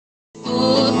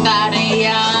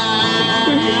Tarea.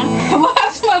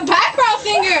 What's my background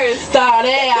singers?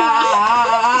 Tarea.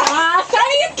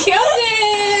 Sonny, you killed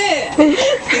it.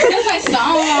 That's my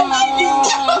song.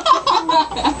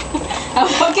 I'm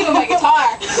fucking with my guitar.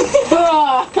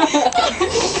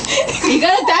 You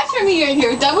gotta dance for me in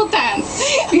here. Double dance.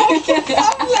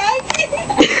 I'm laughing.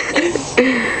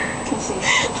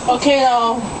 Okay,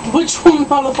 which one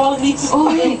out of all of these is Oh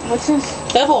wait, what's this?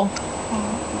 devil?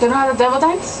 They don't have a devil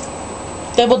dance?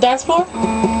 Devil dance floor?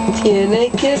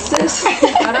 Tiene kisses.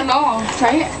 I don't know.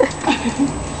 Try it.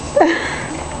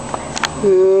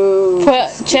 Ooh.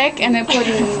 Put check and then put.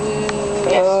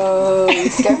 Oh,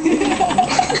 scared.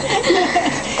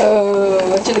 Oh,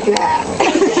 what you looking at?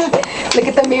 Look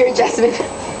at the mirror, Jasmine.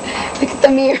 Look at the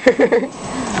mirror.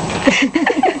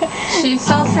 She's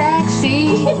so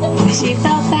sexy. She's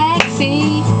so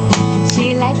sexy.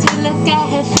 She likes to look at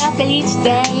herself each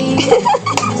day.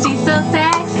 She's so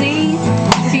sexy.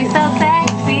 She's so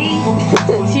sexy.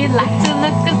 She likes to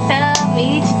look at herself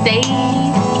each day.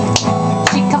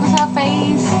 She covers her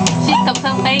face. She covers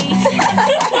her face.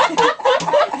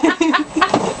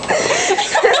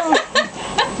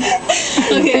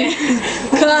 Okay.